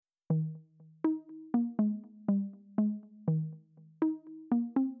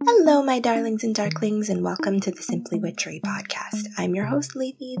Hello, my darlings and darklings, and welcome to the Simply Witchery podcast. I'm your host,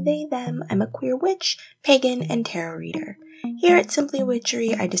 Leafy, they, them. I'm a queer witch, pagan, and tarot reader. Here at Simply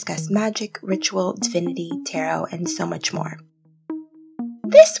Witchery, I discuss magic, ritual, divinity, tarot, and so much more.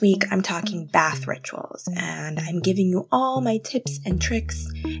 This week, I'm talking bath rituals, and I'm giving you all my tips and tricks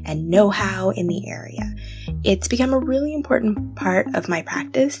and know-how in the area. It's become a really important part of my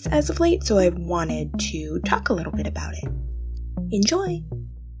practice as of late, so I've wanted to talk a little bit about it. Enjoy!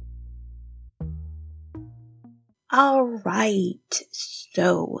 Alright,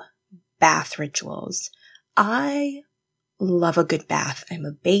 so bath rituals. I love a good bath. I'm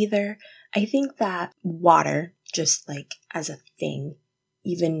a bather. I think that water, just like as a thing,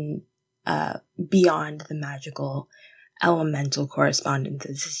 even beyond the magical elemental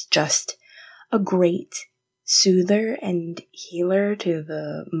correspondences, is just a great soother and healer to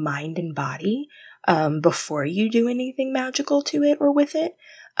the mind and body before you do anything magical to it or with it.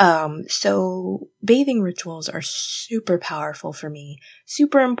 So bathing rituals are super powerful for me,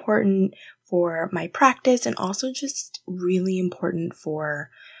 super important for my practice, and also just really important for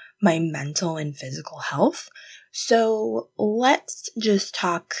my mental and physical health. So let's just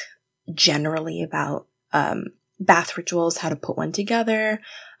talk generally about bath rituals, how to put one together,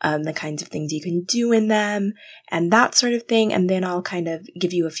 the kinds of things you can do in them, and that sort of thing. And then I'll kind of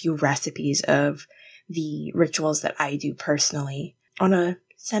give you a few recipes of the rituals that I do personally on a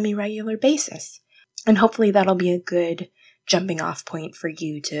semi-regular basis. And hopefully that'll be a good jumping off point for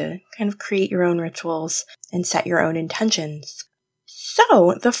you to kind of create your own rituals and set your own intentions.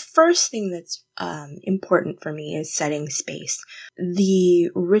 So the first thing that's important for me is setting space. The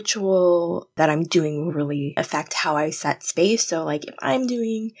ritual that I'm doing will really affect how I set space. So like if I'm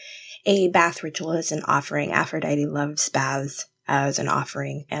doing a bath ritual as an offering, Aphrodite loves baths as an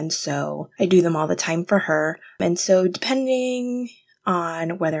offering. And so I do them all the time for her. And so depending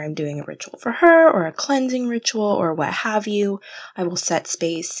on whether I'm doing a ritual for her or a cleansing ritual or what have you, I will set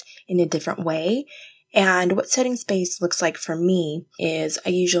space in a different way. And what setting space looks like for me is I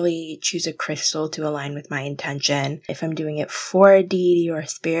usually choose a crystal to align with my intention. If I'm doing it for a deity or a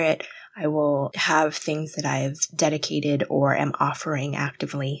spirit, I will have things that I've dedicated or am offering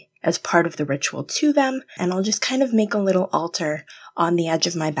actively as part of the ritual to them. And I'll just kind of make a little altar on the edge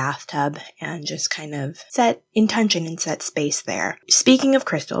of my bathtub and just kind of set intention and set space there. Speaking of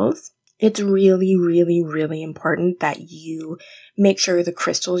crystals, it's really, really, really important that you make sure the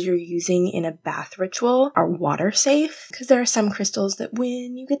crystals you're using in a bath ritual are water safe, because there are some crystals that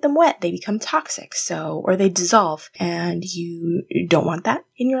when you get them wet, they become toxic, or they dissolve, and you don't want that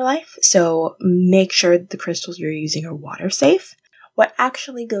in your life. So make sure the crystals you're using are water safe. What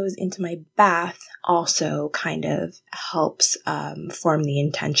actually goes into my bath also kind of helps form the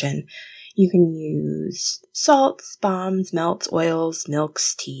intention. You can use salts, balms, melts, oils,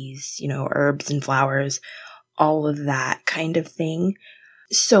 milks, teas, herbs and flowers, all of that kind of thing.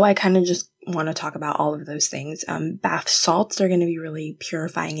 So I kind of just want to talk about all of those things. Bath salts are going to be really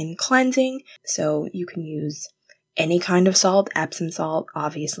purifying and cleansing. So you can use any kind of salt, Epsom salt,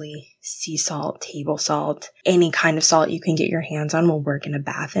 obviously, sea salt, table salt, any kind of salt you can get your hands on will work in a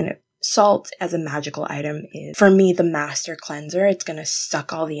bath. And salt as a magical item is, for me, the master cleanser. It's going to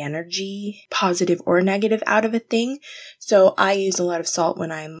suck all the energy, positive or negative, out of a thing. So I use a lot of salt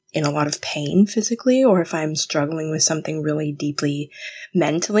when I'm in a lot of pain physically, or if I'm struggling with something really deeply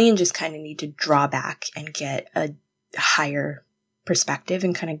mentally and just kind of need to draw back and get a higher perspective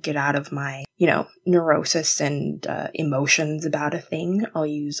and kind of get out of my, neurosis and emotions about a thing. I'll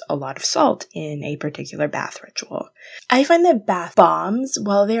use a lot of salt in a particular bath ritual. I find that bath bombs,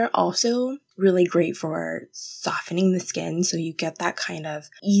 while they're also really great for softening the skin, so you get that kind of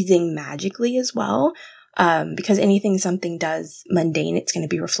easing magically as well, because anything something does mundane, it's going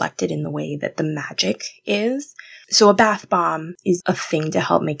to be reflected in the way that the magic is. So a bath bomb is a thing to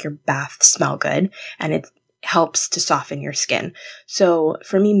help make your bath smell good, and it helps to soften your skin. So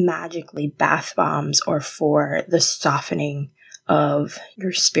for me, magically, bath bombs are for the softening of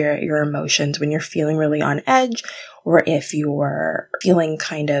your spirit, your emotions, when you're feeling really on edge, or if you're feeling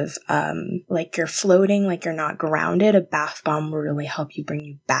kind of like you're floating, like you're not grounded, a bath bomb will really help you bring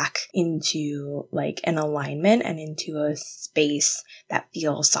you back into like an alignment and into a space that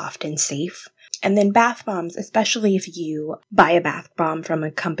feels soft and safe. And then bath bombs, especially if you buy a bath bomb from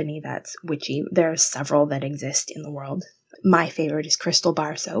a company that's witchy, there are several that exist in the world. My favorite is Crystal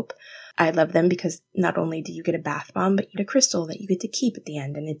Bar Soap. I love them because not only do you get a bath bomb, but you get a crystal that you get to keep at the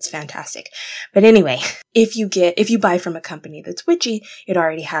end, and it's fantastic. But anyway, if you buy from a company that's witchy, it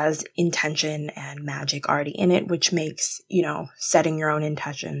already has intention and magic already in it, which makes, setting your own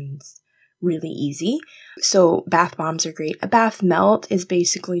intentions really easy. So bath bombs are great. A bath melt is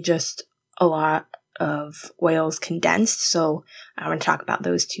basically just a lot of oils condensed. So I want to talk about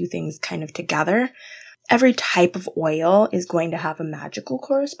those two things kind of together. Every type of oil is going to have a magical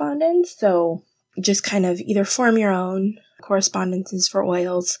correspondence. So just kind of either form your own correspondences for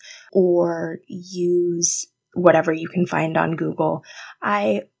oils or use whatever you can find on Google.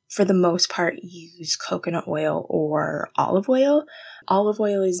 I, for the most part, use coconut oil or olive oil. Olive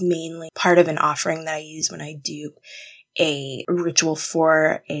oil is mainly part of an offering that I use when I do a ritual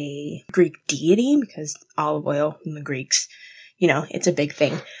for a Greek deity, because olive oil in the Greeks, it's a big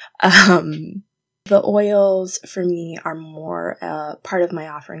thing. The oils for me are more part of my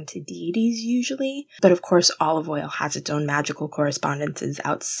offering to deities usually, but of course olive oil has its own magical correspondences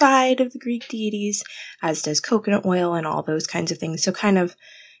outside of the Greek deities, as does coconut oil and all those kinds of things. So kind of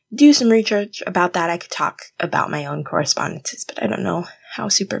do some research about that. I could talk about my own correspondences, but I don't know how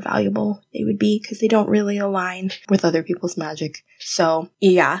super valuable they would be because they don't really align with other people's magic. So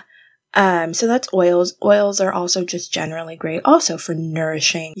yeah. So that's oils. Oils are also just generally great also for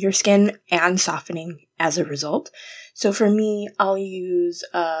nourishing your skin and softening as a result. So for me, I'll use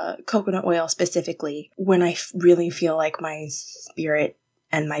coconut oil specifically when I really feel like my spirit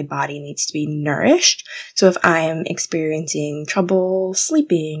and my body needs to be nourished. So if I am experiencing trouble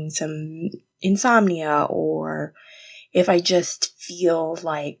sleeping, some insomnia, or if I just feel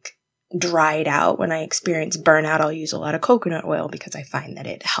like dried out when I experience burnout, I'll use a lot of coconut oil because I find that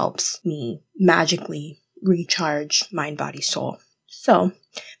it helps me magically recharge mind, body, soul. So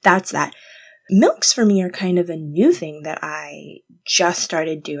that's that. Milks for me are kind of a new thing that I just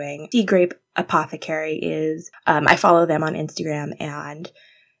started doing. Sea Grape Apothecary is, I follow them on Instagram, and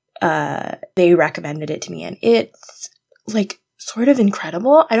they recommended it to me, and it's like sort of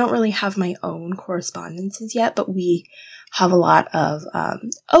incredible. I don't really have my own correspondences yet, but we have a lot of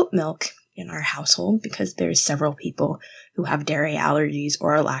oat milk in our household because there's several people who have dairy allergies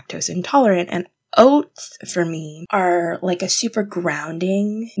or are lactose intolerant, and oats for me are like a super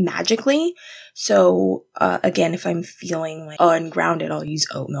grounding magically. So again, if I'm feeling like ungrounded, I'll use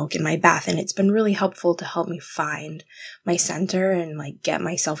oat milk in my bath, and it's been really helpful to help me find my center and like get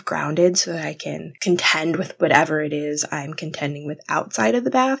myself grounded so that I can contend with whatever it is I'm contending with outside of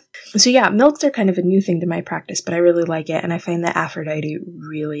the bath. So yeah, milks are kind of a new thing to my practice, but I really like it, and I find that Aphrodite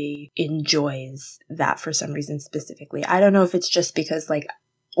really enjoys that for some reason specifically. I don't know if it's just because like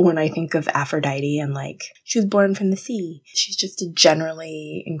when I think of Aphrodite and like she was born from the sea, she's just a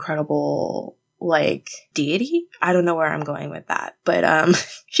generally incredible like deity. I don't know where I'm going with that, but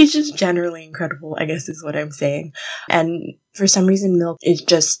she's just generally incredible, I guess is what I'm saying. And for some reason milk is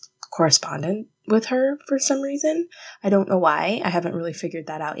just correspondent with her for some reason. I don't know why. I haven't really figured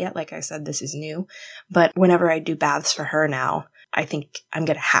that out yet. Like I said, this is new, but whenever I do baths for her now, I think I'm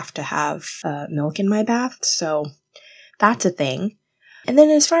gonna have to have milk in my bath. So that's a thing. And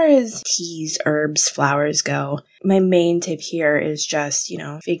then as far as teas, herbs, flowers go, my main tip here is just,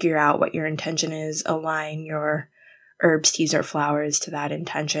 figure out what your intention is, align your herbs, teas, or flowers to that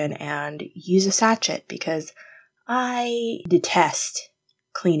intention, and use a sachet, because I detest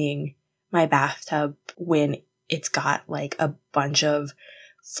cleaning my bathtub when it's got like a bunch of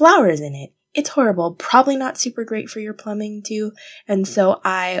flowers in it. It's horrible. Probably not super great for your plumbing too. And so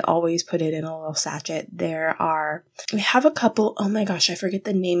I always put it in a little sachet. I have a couple, oh my gosh, I forget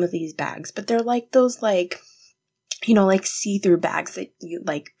the name of these bags, but they're like those like see-through bags that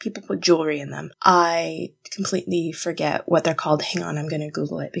people put jewelry in them. I completely forget what they're called. Hang on, I'm going to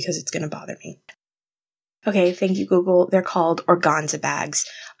Google it because it's going to bother me. Okay, thank you, Google. They're called organza bags.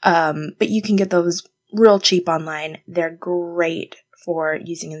 But you can get those real cheap online. They're great for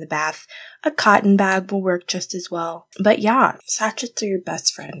using in the bath. A cotton bag will work just as well. But yeah, sachets are your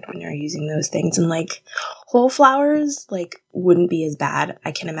best friend when you're using those things. And like whole flowers, wouldn't be as bad.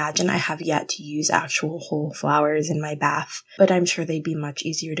 I can imagine. I have yet to use actual whole flowers in my bath, but I'm sure they'd be much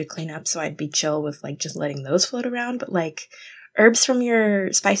easier to clean up. So I'd be chill with just letting those float around. But herbs from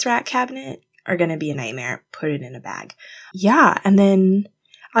your spice rack cabinet are going to be a nightmare. Put it in a bag. Yeah. And then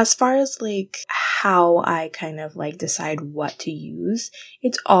as far as how I kind of decide what to use,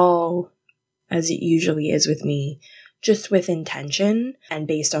 it's all, as it usually is with me, just with intention and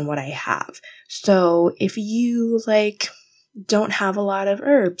based on what I have. So if you don't have a lot of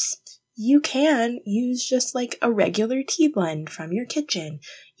herbs, you can use just a regular tea blend from your kitchen.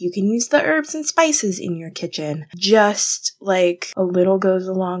 You can use the herbs and spices in your kitchen. Just a little goes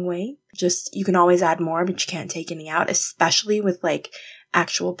a long way. You can always add more, but you can't take any out, especially with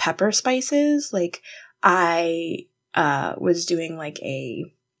actual pepper spices. I was doing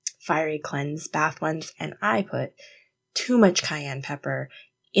a fiery cleanse bath once, and I put too much cayenne pepper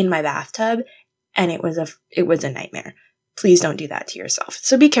in my bathtub, and it was a nightmare. Please don't do that to yourself.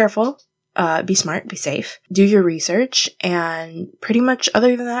 So be careful, be smart, be safe, do your research, and pretty much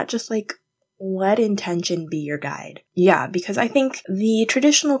other than that, just like let intention be your guide. Yeah, because I think the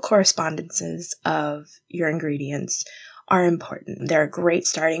traditional correspondences of your ingredients are important. They're a great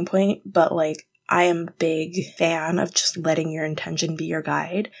starting point, but like I am a big fan of just letting your intention be your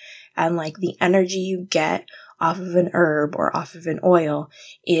guide, and like the energy you get off of an herb or off of an oil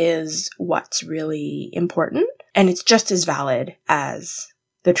is what's really important. And it's just as valid as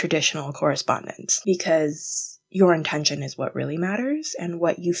the traditional correspondence, because your intention is what really matters, and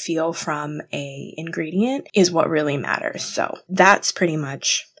what you feel from a ingredient is what really matters. So that's pretty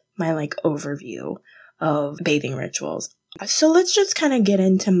much my like overview of bathing rituals. So let's just kind of get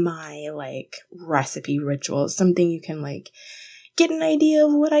into my like recipe rituals, something you can like get an idea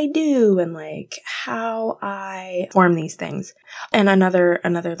of what I do and like how I form these things. And another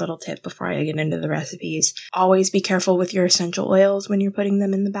little tip before I get into the recipes, always be careful with your essential oils when you're putting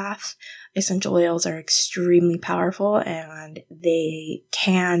them in the bath. Essential oils are extremely powerful and they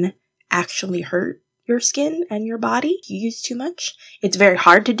can actually hurt your skin and your body if you use too much. It's very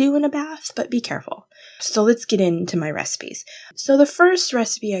hard to do in a bath, but be careful. So let's get into my recipes. So the first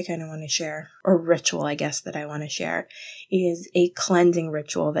recipe I kind of want to share, or ritual I guess that I want to share, is a cleansing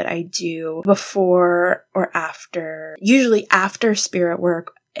ritual that I do before or after, usually after spirit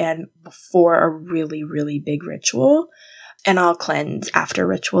work and before a really, really big ritual. And I'll cleanse after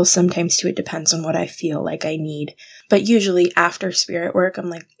rituals sometimes too. It depends on what I feel like I need. But usually after spirit work, I'm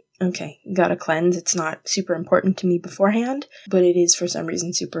like, okay, gotta cleanse. It's not super important to me beforehand, but it is for some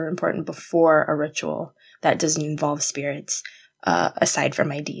reason super important before a ritual that doesn't involve spirits, aside from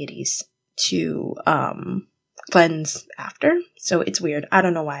my deities, to cleanse after. So it's weird. I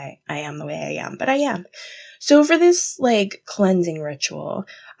don't know why I am the way I am, but I am. So for this like cleansing ritual,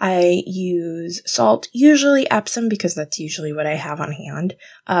 I use salt, usually Epsom, because that's usually what I have on hand.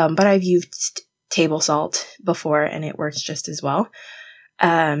 But I've used table salt before and it works just as well.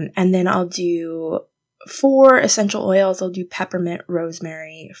 And then I'll do 4 essential oils. I'll do peppermint,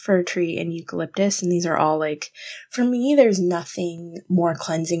 rosemary, fir tree, and eucalyptus. And these are all like, for me, there's nothing more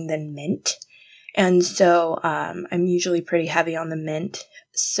cleansing than mint. And so I'm usually pretty heavy on the mint.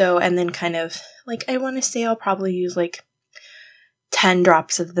 So, and then kind of like, I want to say I'll probably use like 10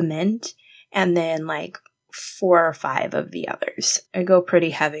 drops of the mint and then like 4 or 5 of the others. I go pretty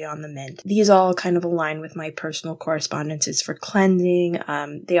heavy on the mint. These all kind of align with my personal correspondences for cleansing.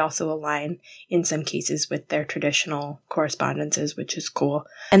 They also align in some cases with their traditional correspondences, which is cool.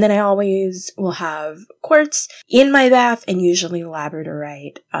 And then I always will have quartz in my bath and usually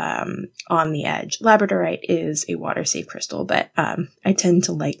labradorite on the edge. Labradorite is a water-safe crystal, but I tend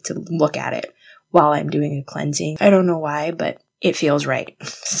to like to look at it while I'm doing a cleansing. I don't know why, but it feels right.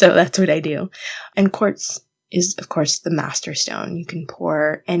 So that's what I do. And quartz is, of course, the master stone. You can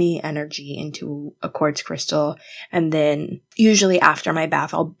pour any energy into a quartz crystal. And then usually after my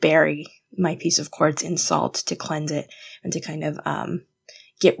bath, I'll bury my piece of quartz in salt to cleanse it and to kind of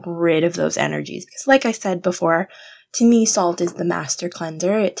get rid of those energies. Because like I said before, to me, salt is the master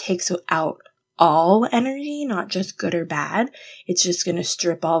cleanser. It takes out all energy, not just good or bad. It's just going to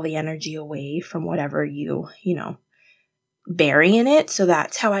strip all the energy away from whatever you bury in it. So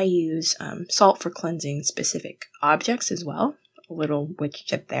that's how I use salt for cleansing specific objects as well. A little witch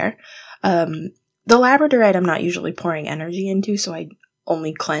tip there. The labradorite I'm not usually pouring energy into, so I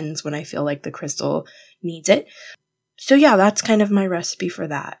only cleanse when I feel like the crystal needs it. So yeah, that's kind of my recipe for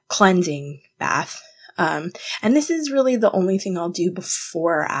that cleansing bath. And this is really the only thing I'll do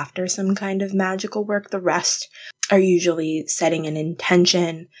before or after some kind of magical work. The rest are usually setting an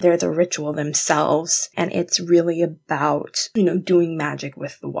intention. They're the ritual themselves. And it's really about, doing magic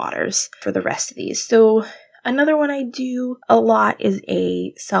with the waters for the rest of these. So another one I do a lot is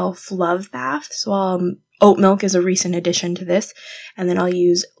a self-love bath. So oat milk is a recent addition to this. And then I'll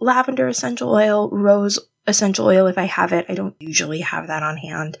use lavender essential oil, rose essential oil if I have it. I don't usually have that on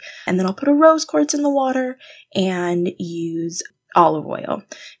hand. And then I'll put a rose quartz in the water and use olive oil.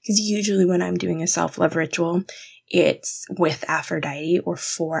 Because usually when I'm doing a self-love ritual, it's with Aphrodite or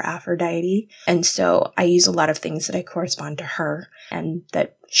for Aphrodite. And so I use a lot of things that I correspond to her and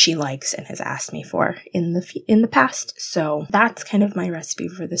that she likes and has asked me for in the past. So that's kind of my recipe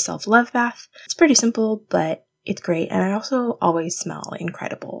for the self-love bath. It's pretty simple, but it's great. And I also always smell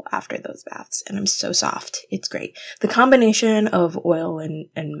incredible after those baths. And I'm so soft. It's great. The combination of oil and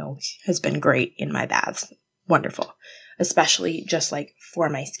milk has been great in my baths. Wonderful. Especially just like for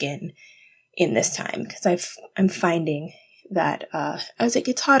my skin in this time. Because I'm finding that as it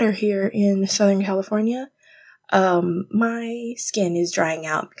gets hotter here in Southern California, my skin is drying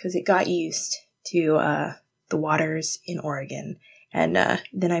out because it got used to the waters in Oregon. And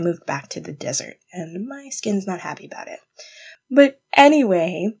then I moved back to the desert, and my skin's not happy about it. But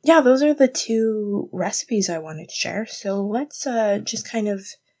anyway, yeah, those are the 2 recipes I wanted to share. So let's just kind of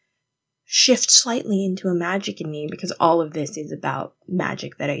shift slightly into a magic in me, because all of this is about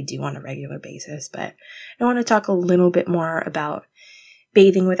magic that I do on a regular basis. But I want to talk a little bit more about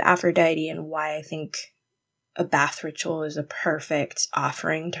bathing with Aphrodite and why I think a bath ritual is a perfect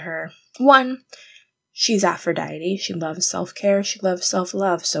offering to her. 1, she's Aphrodite. She loves self-care. She loves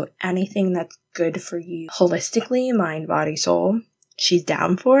self-love. So anything that's good for you holistically, mind, body, soul, she's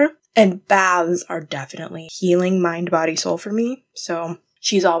down for. And baths are definitely healing mind, body, soul for me. So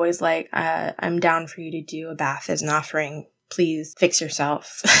she's always like, I'm down for you to do a bath as an offering. Please fix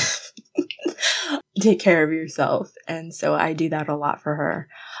yourself. Take care of yourself. And so I do that a lot for her.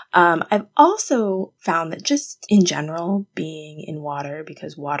 I've also found that just in general, being in water,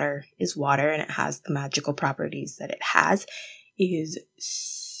 because water is water and it has the magical properties that it has, is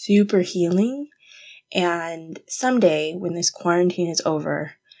super healing. And someday when this quarantine is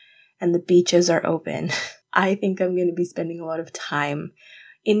over and the beaches are open, I think I'm going to be spending a lot of time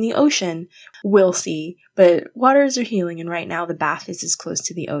in the ocean. We'll see. But waters are healing, and right now the bath is as close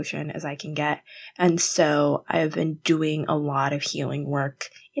to the ocean as I can get. And so I've been doing a lot of healing work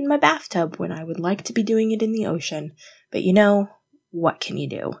in my bathtub when I would like to be doing it in the ocean. But what can you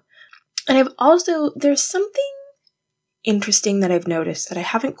do? And there's something interesting that I've noticed that I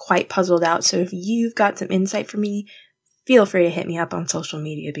haven't quite puzzled out. So if you've got some insight for me, feel free to hit me up on social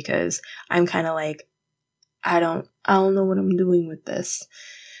media, because I'm kind of like, I don't know what I'm doing with this.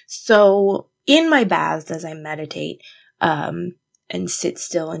 So in my baths, as I meditate, and sit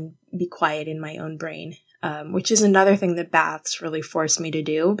still and be quiet in my own brain, which is another thing that baths really force me to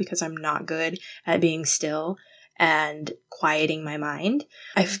do, because I'm not good at being still and quieting my mind.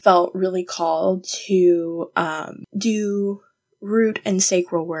 I felt really called to do root and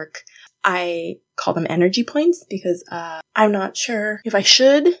sacral work. I call them energy points because I'm not sure if I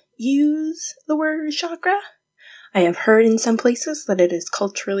should use the word chakra. I have heard in some places that it is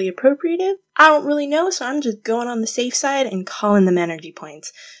culturally appropriative. I don't really know, so I'm just going on the safe side and calling them energy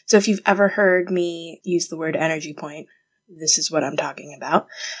points. So if you've ever heard me use the word energy point, this is what I'm talking about.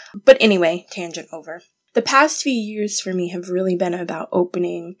 But anyway, tangent over. The past few years for me have really been about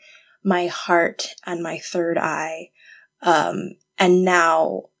opening my heart and my third eye. And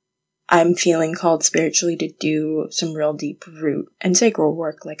now I'm feeling called spiritually to do some real deep root and sacral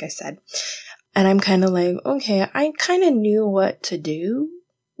work, like I said. And I'm kind of like, okay, I kind of knew what to do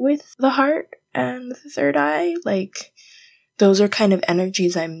with the heart and the third eye. Like, those are kind of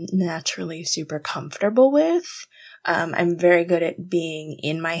energies I'm naturally super comfortable with. I'm very good at being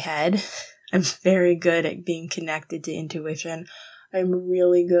in my head. I'm very good at being connected to intuition. I'm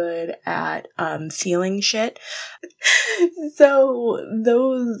really good at feeling shit. So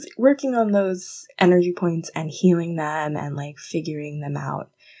working on those energy points and healing them and like figuring them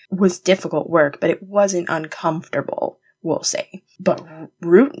out was difficult work, but it wasn't uncomfortable, we'll say. But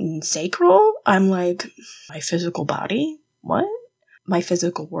root and sacral, I'm like, my physical body? What? My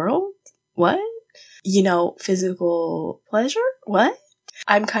physical world? What? Physical pleasure? What?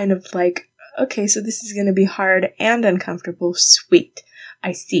 I'm kind of like, okay, so this is going to be hard and uncomfortable. Sweet.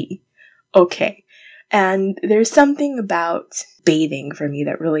 I see. Okay. And there's something about bathing for me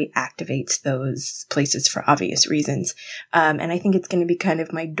that really activates those places for obvious reasons. And I think it's going to be kind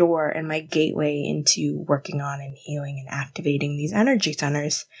of my door and my gateway into working on and healing and activating these energy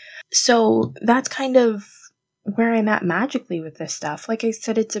centers. So that's kind of where I'm at magically with this stuff. Like I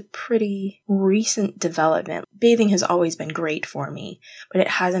said, it's a pretty recent development. Bathing has always been great for me, but it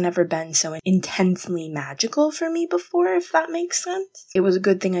hasn't ever been so intensely magical for me before, if that makes sense. It was a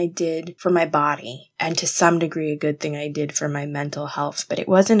good thing I did for my body, and to some degree a good thing I did for my mental health, but it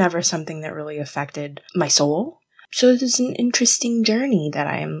wasn't ever something that really affected my soul. So this is an interesting journey that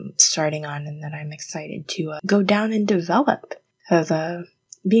I'm starting on and that I'm excited to go down and develop.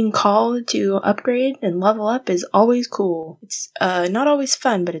 Being called to upgrade and level up is always cool. It's not always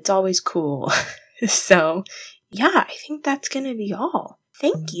fun, but it's always cool. So, yeah, I think that's going to be all.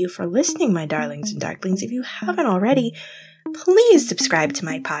 Thank you for listening, my darlings and darklings. If you haven't already, please subscribe to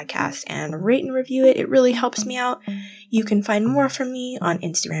my podcast and rate and review it. It really helps me out. You can find more from me on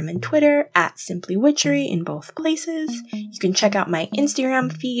Instagram and Twitter at Simply Witchery in both places. You can check out my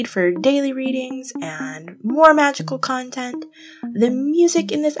Instagram feed for daily readings and more magical content. The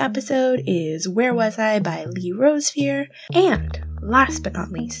music in this episode is Where Was I by Lee Rosefear. And last but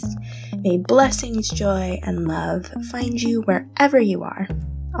not least, may blessings, joy, and love find you wherever you are.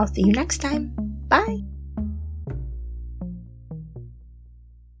 I'll see you next time. Bye!